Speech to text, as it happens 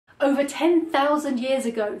Over 10,000 years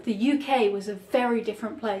ago, the UK was a very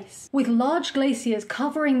different place. With large glaciers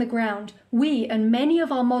covering the ground, we and many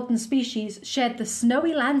of our modern species shared the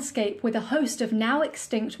snowy landscape with a host of now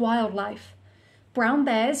extinct wildlife. Brown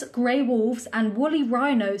bears, grey wolves, and woolly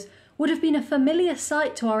rhinos would have been a familiar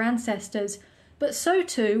sight to our ancestors, but so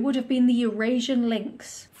too would have been the Eurasian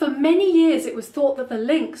lynx. For many years it was thought that the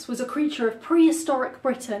lynx was a creature of prehistoric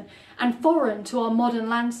Britain and foreign to our modern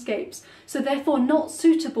landscapes, so therefore not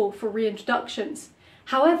suitable for reintroductions.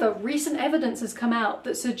 However, recent evidence has come out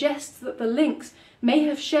that suggests that the lynx may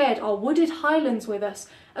have shared our wooded highlands with us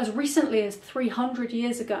as recently as 300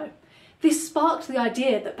 years ago. This sparked the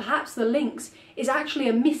idea that perhaps the lynx is actually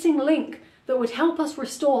a missing link that would help us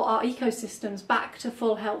restore our ecosystems back to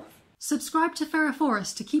full health. Subscribe to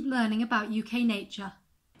Ferroforest to keep learning about UK nature.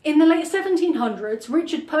 In the late 1700s,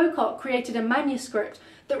 Richard Pocock created a manuscript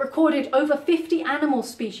that recorded over 50 animal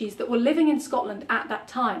species that were living in Scotland at that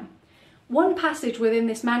time. One passage within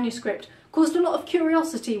this manuscript caused a lot of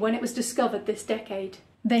curiosity when it was discovered this decade.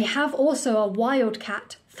 They have also a wild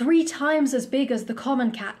cat, 3 times as big as the common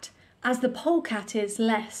cat, as the polecat is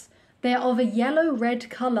less. They are of a yellow-red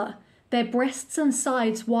colour, their breasts and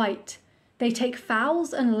sides white. They take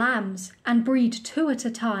fowls and lambs and breed 2 at a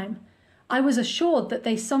time. I was assured that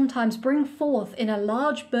they sometimes bring forth in a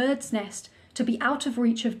large bird's nest to be out of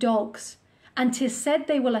reach of dogs, and 'tis said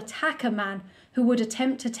they will attack a man who would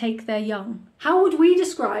attempt to take their young. How would we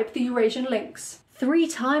describe the Eurasian lynx? 3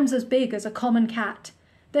 times as big as a common cat.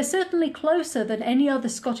 They're certainly closer than any other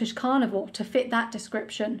Scottish carnivore to fit that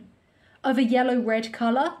description. Of a yellow-red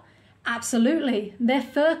colour? Absolutely. Their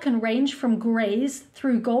fur can range from greys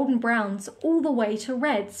through golden browns all the way to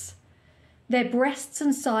reds. Their breasts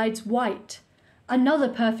and sides white. Another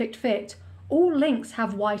perfect fit. All lynx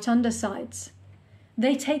have white undersides.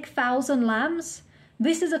 They take fowls and lambs.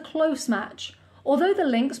 This is a close match. Although the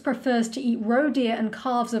lynx prefers to eat roe deer and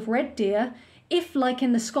calves of red deer, if, like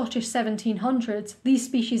in the Scottish 1700s, these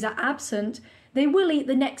species are absent, they will eat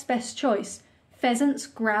the next best choice: pheasants,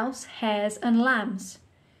 grouse, hares and lambs.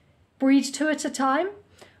 Breed 2 at a time?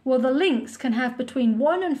 Well, the lynx can have between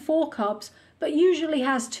 1 and 4 cubs, but usually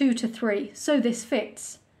has 2 to 3, so this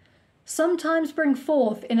fits. Sometimes bring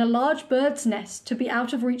forth in a large bird's nest to be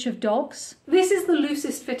out of reach of dogs. This is the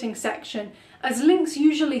loosest fitting section, as lynx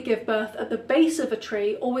usually give birth at the base of a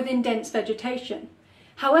tree or within dense vegetation.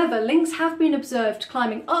 However, lynx have been observed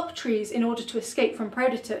climbing up trees in order to escape from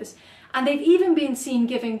predators, and they've even been seen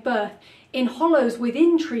giving birth in hollows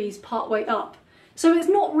within trees partway up. So it's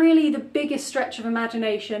not really the biggest stretch of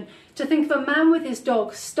imagination to think of a man with his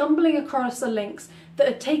dog stumbling across a lynx that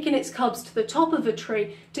had taken its cubs to the top of a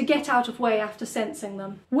tree to get out of way after sensing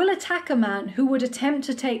them. Will attack a man who would attempt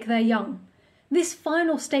to take their young. This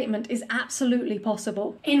final statement is absolutely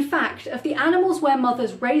possible. In fact, of the animals where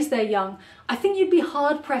mothers raise their young, I think you'd be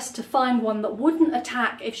hard-pressed to find one that wouldn't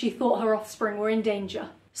attack if she thought her offspring were in danger.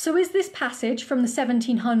 So is this passage from the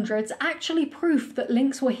 1700s actually proof that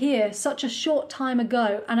lynx were here such a short time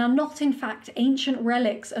ago and are not in fact ancient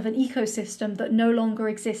relics of an ecosystem that no longer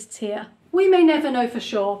exists here? We may never know for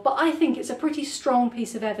sure, but I think it's a pretty strong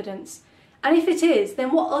piece of evidence. And if it is,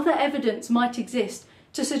 then what other evidence might exist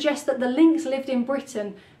to suggest that the lynx lived in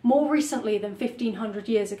Britain more recently than 1500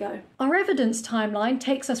 years ago? Our evidence timeline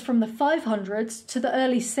takes us from the 500s to the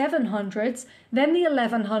early 700s, then the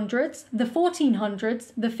 1100s, the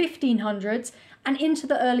 1400s, the 1500s, and into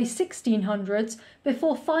the early 1600s,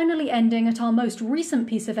 before finally ending at our most recent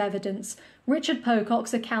piece of evidence, Richard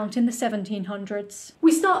Pocock's account in the 1700s.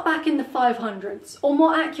 We start back in the 500s, or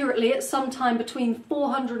more accurately at some time between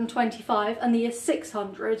 425 and the year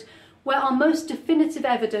 600, where our most definitive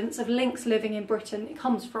evidence of lynx living in Britain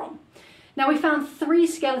comes from. Now, we found 3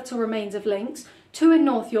 skeletal remains of lynx, 2 in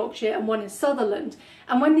North Yorkshire and 1 in Sutherland,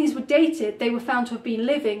 and when these were dated, they were found to have been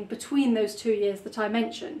living between those 2 years that I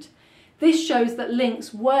mentioned. This shows that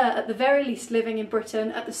lynx were at the very least living in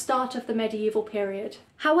Britain at the start of the medieval period.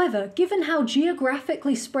 However, given how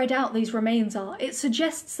geographically spread out these remains are, it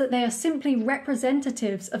suggests that they are simply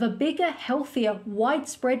representatives of a bigger, healthier,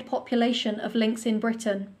 widespread population of lynx in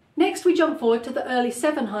Britain. Next, we jump forward to the early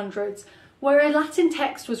 700s, where a Latin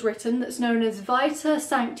text was written that's known as Vita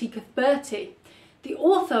Sancti Cuthberti. The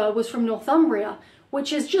author was from Northumbria,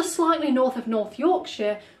 which is just slightly north of North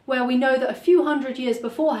Yorkshire, where we know that a few hundred years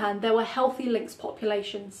beforehand there were healthy lynx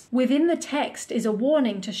populations. Within the text is a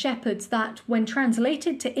warning to shepherds that, when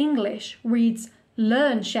translated to English, reads,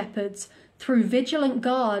 "Learn, shepherds, through vigilant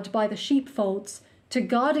guard by the sheepfolds, to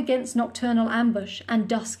guard against nocturnal ambush and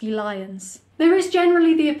dusky lions." There is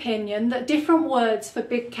generally the opinion that different words for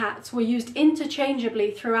big cats were used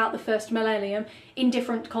interchangeably throughout the first millennium in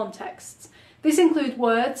different contexts. This includes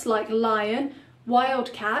words like lion,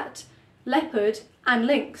 wildcat, leopard and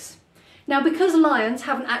lynx. Now, because lions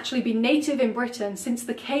haven't actually been native in Britain since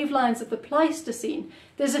the cave lions of the Pleistocene,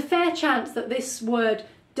 there's a fair chance that this word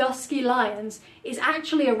dusky lions is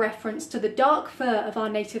actually a reference to the dark fur of our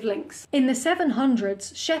native lynx. In the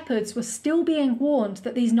 700s, shepherds were still being warned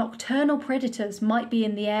that these nocturnal predators might be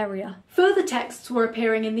in the area. Further texts were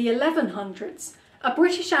appearing in the 1100s. A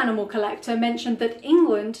British animal collector mentioned that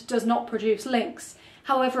England does not produce lynx.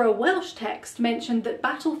 However, a Welsh text mentioned that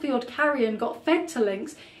battlefield carrion got fed to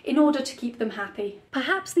lynx in order to keep them happy.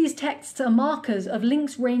 Perhaps these texts are markers of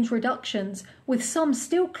lynx range reductions, with some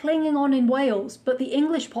still clinging on in Wales, but the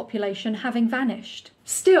English population having vanished.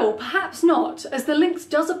 Still, perhaps not, as the lynx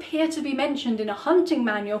does appear to be mentioned in a hunting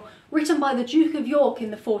manual written by the Duke of York in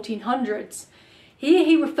the 1400s. Here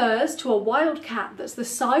he refers to a wild cat that's the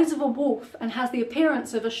size of a wolf and has the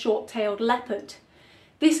appearance of a short-tailed leopard.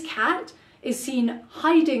 This cat is seen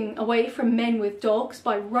hiding away from men with dogs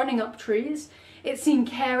by running up trees. It's seen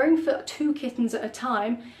caring for 2 kittens at a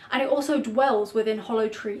time, and it also dwells within hollow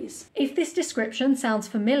trees. If this description sounds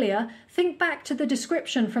familiar, think back to the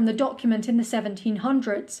description from the document in the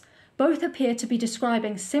 1700s. Both appear to be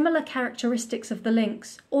describing similar characteristics of the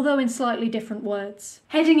lynx, although in slightly different words.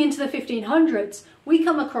 Heading into the 1500s, we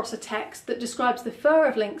come across a text that describes the fur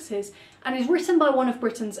of lynxes and is written by one of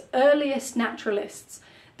Britain's earliest naturalists.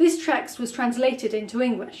 This text was translated into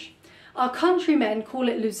English. Our countrymen call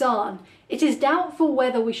it Luzarn. It is doubtful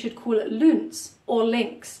whether we should call it Lunz or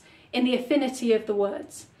lynx, in the affinity of the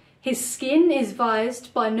words. His skin is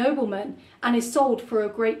vised by noblemen and is sold for a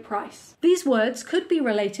great price. These words could be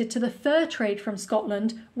related to the fur trade from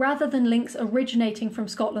Scotland rather than lynx originating from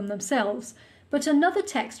Scotland themselves, but another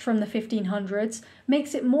text from the 1500s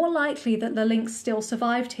makes it more likely that the lynx still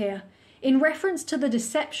survived here. In reference to the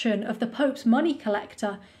deception of the Pope's money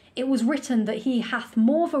collector, it was written that he hath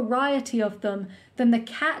more variety of them than the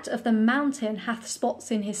cat of the mountain hath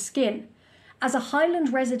spots in his skin. As a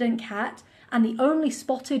Highland resident cat, and the only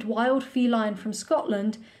spotted wild feline from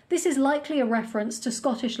Scotland, this is likely a reference to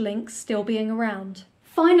Scottish lynx still being around.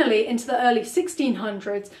 Finally, into the early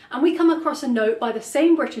 1600s, and we come across a note by the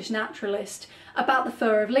same British naturalist about the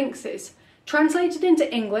fur of lynxes. Translated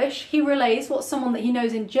into English, he relays what someone that he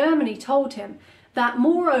knows in Germany told him, that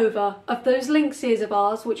moreover, of those lynxes of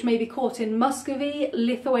ours which may be caught in Muscovy,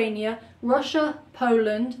 Lithuania, Russia,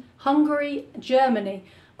 Poland, Hungary, Germany,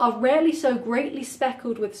 are rarely so greatly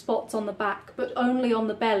speckled with spots on the back, but only on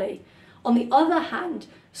the belly. On the other hand,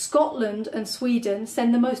 Scotland and Sweden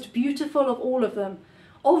send the most beautiful of all of them.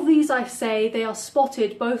 Of these, I say, they are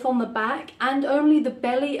spotted both on the back and only the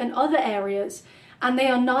belly and other areas, and they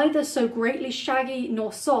are neither so greatly shaggy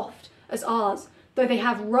nor soft as ours, though they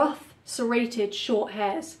have rough, serrated, short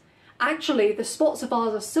hairs. Actually, the spots of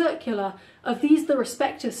ours are circular, of these the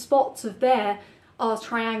respective spots of theirs are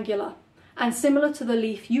triangular, and similar to the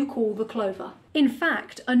leaf you call the clover. In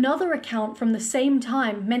fact, another account from the same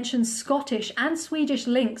time mentions Scottish and Swedish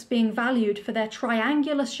lynx being valued for their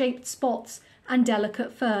triangular-shaped spots and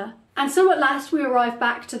delicate fur. And so at last we arrive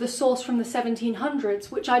back to the source from the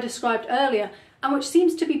 1700s, which I described earlier, and which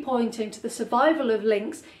seems to be pointing to the survival of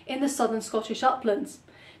lynx in the southern Scottish uplands.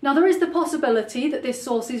 Now, there is the possibility that this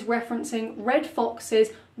source is referencing red foxes,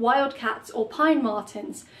 wildcats or pine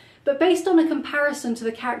martens, but based on a comparison to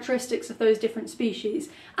the characteristics of those different species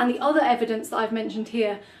and the other evidence that I've mentioned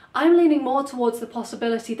here, I'm leaning more towards the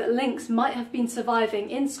possibility that lynx might have been surviving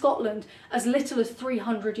in Scotland as little as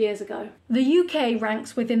 300 years ago. The UK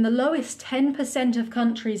ranks within the lowest 10% of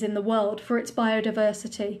countries in the world for its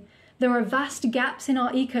biodiversity. There are vast gaps in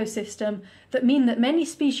our ecosystem that mean that many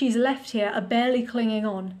species left here are barely clinging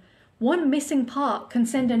on. One missing part can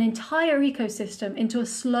send an entire ecosystem into a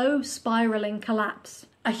slow, spiralling collapse.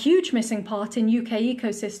 A huge missing part in UK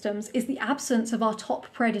ecosystems is the absence of our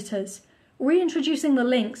top predators. Reintroducing the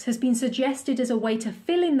lynx has been suggested as a way to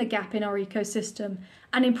fill in the gap in our ecosystem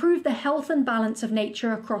and improve the health and balance of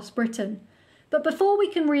nature across Britain. But before we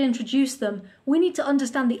can reintroduce them, we need to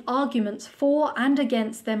understand the arguments for and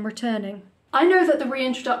against them returning. I know that the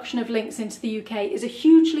reintroduction of lynx into the UK is a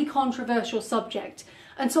hugely controversial subject,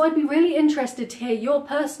 and so I'd be really interested to hear your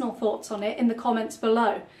personal thoughts on it in the comments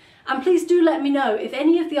below. And please do let me know if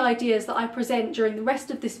any of the ideas that I present during the rest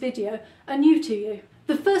of this video are new to you.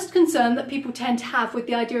 The first concern that people tend to have with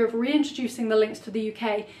the idea of reintroducing the lynx to the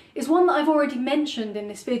UK is one that I've already mentioned in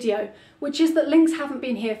this video, which is that lynx haven't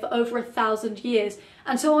been here for over 1,000 years,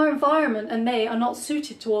 and so our environment and they are not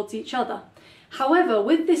suited towards each other. However,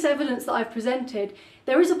 with this evidence that I've presented,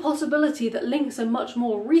 there is a possibility that lynx are much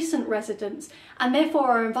more recent residents, and therefore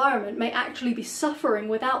our environment may actually be suffering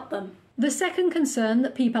without them. The second concern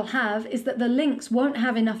that people have is that the lynx won't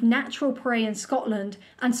have enough natural prey in Scotland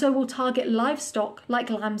and so will target livestock like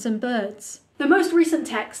lambs and birds. The most recent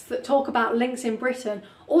texts that talk about lynx in Britain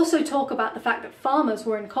also talk about the fact that farmers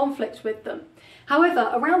were in conflict with them.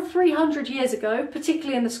 However, around 300 years ago,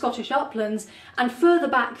 particularly in the Scottish uplands and further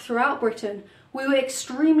back throughout Britain, we were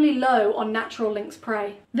extremely low on natural lynx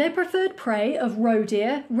prey. Their preferred prey of roe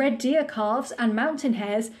deer, red deer calves and mountain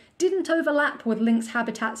hares didn't overlap with lynx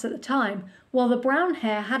habitats at the time, while the brown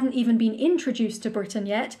hare hadn't even been introduced to Britain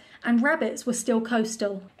yet and rabbits were still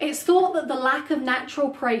coastal. It's thought that the lack of natural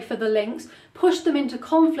prey for the lynx pushed them into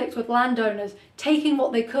conflict with landowners, taking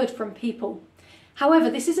what they could from people. However,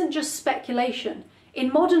 this isn't just speculation.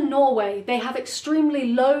 In modern Norway, they have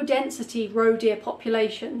extremely low density roe deer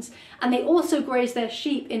populations, and they also graze their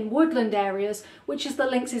sheep in woodland areas, which is the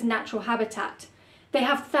lynx's natural habitat. They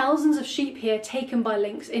have thousands of sheep here taken by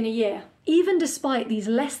lynx in a year. Even despite these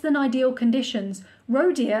less than ideal conditions,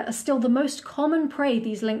 roe deer are still the most common prey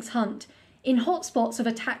these lynx hunt. In hotspots of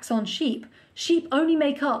attacks on sheep, sheep only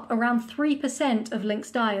make up around 3% of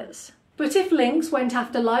lynx diets. But if lynx went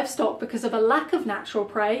after livestock because of a lack of natural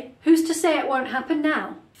prey, who's to say it won't happen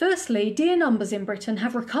now? Firstly, deer numbers in Britain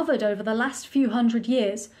have recovered over the last few hundred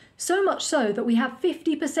years, so much so that we have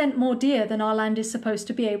 50% more deer than our land is supposed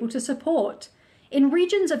to be able to support. In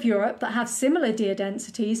regions of Europe that have similar deer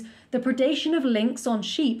densities, the predation of lynx on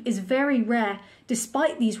sheep is very rare,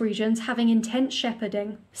 despite these regions having intense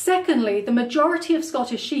shepherding. Secondly, the majority of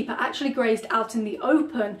Scottish sheep are actually grazed out in the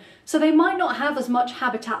open, so they might not have as much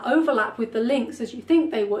habitat overlap with the lynx as you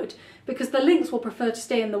think they would, because the lynx will prefer to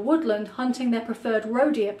stay in the woodland hunting their preferred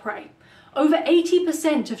roe deer prey. Over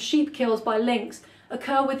 80% of sheep kills by lynx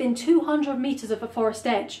occur within 200 metres of a forest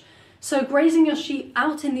edge, so grazing your sheep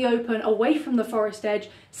out in the open away from the forest edge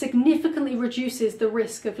significantly reduces the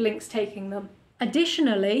risk of lynx taking them.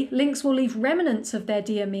 Additionally, lynx will leave remnants of their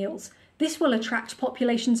deer meals. This will attract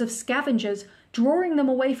populations of scavengers, drawing them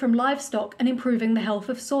away from livestock and improving the health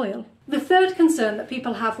of soil. The third concern that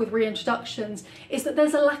people have with reintroductions is that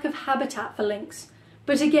there's a lack of habitat for lynx.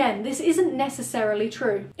 But again, this isn't necessarily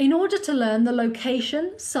true. In order to learn the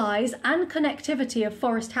location, size and connectivity of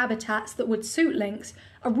forest habitats that would suit lynx,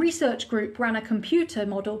 a research group ran a computer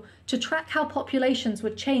model to track how populations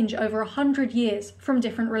would change over 100 years from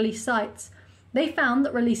different release sites. They found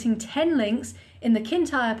that releasing 10 lynx in the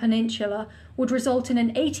Kintyre Peninsula would result in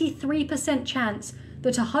an 83% chance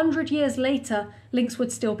that 100 years later lynx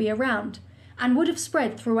would still be around and would have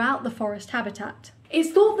spread throughout the forest habitat.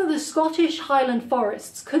 It's thought that the Scottish Highland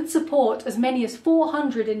forests could support as many as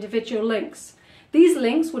 400 individual lynx. These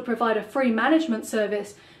lynx would provide a free management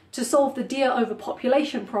service to solve the deer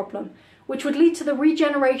overpopulation problem, which would lead to the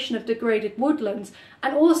regeneration of degraded woodlands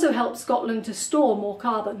and also help Scotland to store more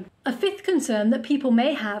carbon. A fifth concern that people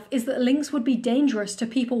may have is that lynx would be dangerous to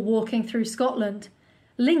people walking through Scotland.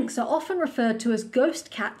 Lynx are often referred to as ghost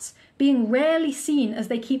cats, being rarely seen as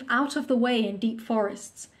they keep out of the way in deep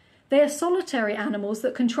forests. They are solitary animals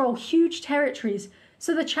that control huge territories,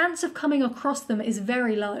 so the chance of coming across them is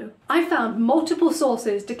very low. I found multiple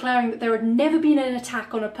sources declaring that there had never been an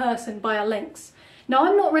attack on a person by a lynx. Now,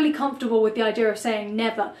 I'm not really comfortable with the idea of saying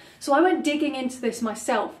never, so I went digging into this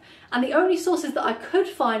myself, and the only sources that I could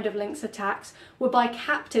find of lynx attacks were by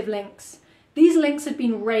captive lynx. These lynx had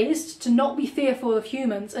been raised to not be fearful of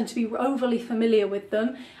humans and to be overly familiar with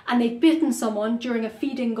them, and they'd bitten someone during a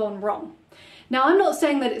feeding gone wrong. Now, I'm not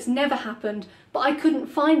saying that it's never happened, but I couldn't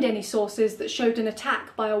find any sources that showed an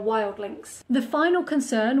attack by a wild lynx. The final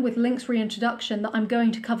concern with lynx reintroduction that I'm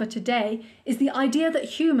going to cover today is the idea that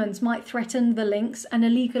humans might threaten the lynx and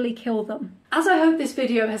illegally kill them. As I hope this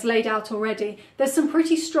video has laid out already, there's some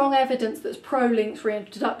pretty strong evidence that's pro-lynx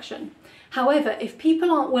reintroduction. However, if people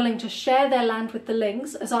aren't willing to share their land with the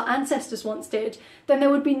lynx, as our ancestors once did, then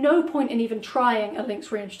there would be no point in even trying a lynx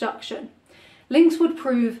reintroduction. Lynx would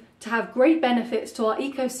prove to have great benefits to our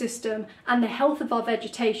ecosystem and the health of our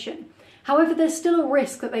vegetation. However, there's still a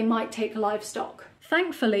risk that they might take livestock.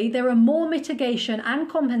 Thankfully, there are more mitigation and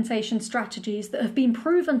compensation strategies that have been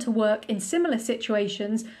proven to work in similar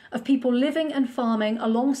situations of people living and farming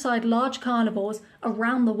alongside large carnivores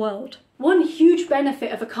around the world. One huge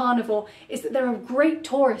benefit of a carnivore is that they're a great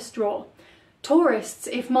tourist draw. Tourists,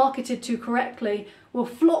 if marketed to correctly, will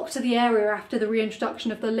flock to the area after the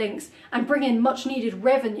reintroduction of the lynx and bring in much needed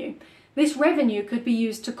revenue. This revenue could be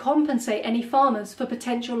used to compensate any farmers for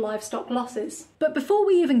potential livestock losses. But before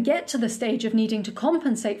we even get to the stage of needing to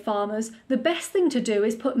compensate farmers, the best thing to do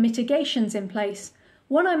is put mitigations in place.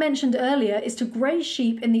 One I mentioned earlier is to graze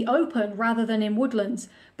sheep in the open rather than in woodlands,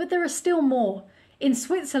 but there are still more. In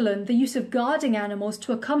Switzerland, the use of guarding animals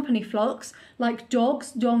to accompany flocks, like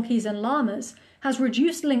dogs, donkeys and llamas, has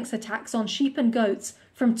reduced lynx attacks on sheep and goats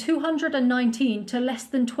from 219 to less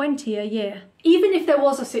than 20 a year. Even if there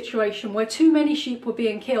was a situation where too many sheep were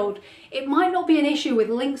being killed, it might not be an issue with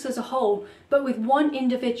lynx as a whole, but with one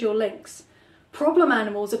individual lynx. Problem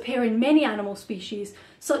animals appear in many animal species,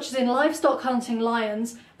 such as in livestock hunting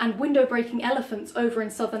lions and window-breaking elephants over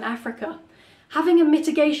in southern Africa. Having a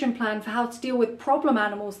mitigation plan for how to deal with problem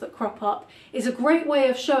animals that crop up is a great way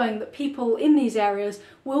of showing that people in these areas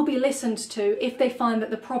will be listened to if they find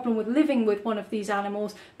that the problem with living with one of these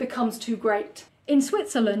animals becomes too great. In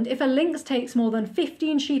Switzerland, if a lynx takes more than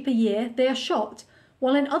 15 sheep a year, they are shot,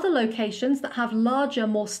 while in other locations that have larger,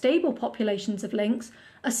 more stable populations of lynx,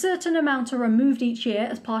 a certain amount are removed each year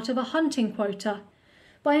as part of a hunting quota.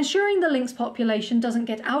 By ensuring the lynx population doesn't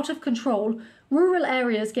get out of control, rural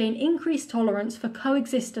areas gain increased tolerance for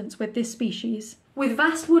coexistence with this species. With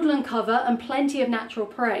vast woodland cover and plenty of natural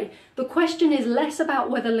prey, the question is less about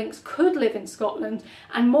whether lynx could live in Scotland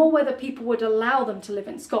and more whether people would allow them to live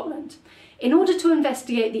in Scotland. In order to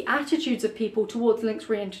investigate the attitudes of people towards lynx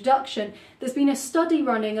reintroduction, there's been a study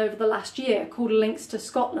running over the last year called Lynx to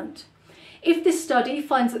Scotland. If this study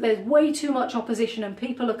finds that there's way too much opposition and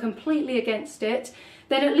people are completely against it,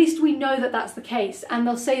 then at least we know that that's the case, and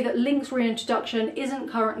they'll say that lynx reintroduction isn't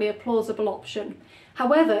currently a plausible option.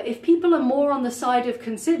 However, if people are more on the side of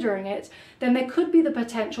considering it, then there could be the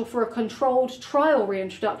potential for a controlled trial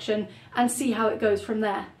reintroduction and see how it goes from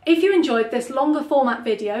there. If you enjoyed this longer format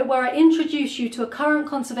video where I introduce you to a current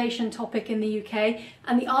conservation topic in the UK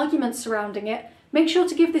and the arguments surrounding it, make sure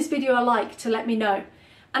to give this video a like to let me know.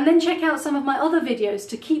 And then check out some of my other videos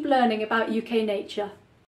to keep learning about UK nature.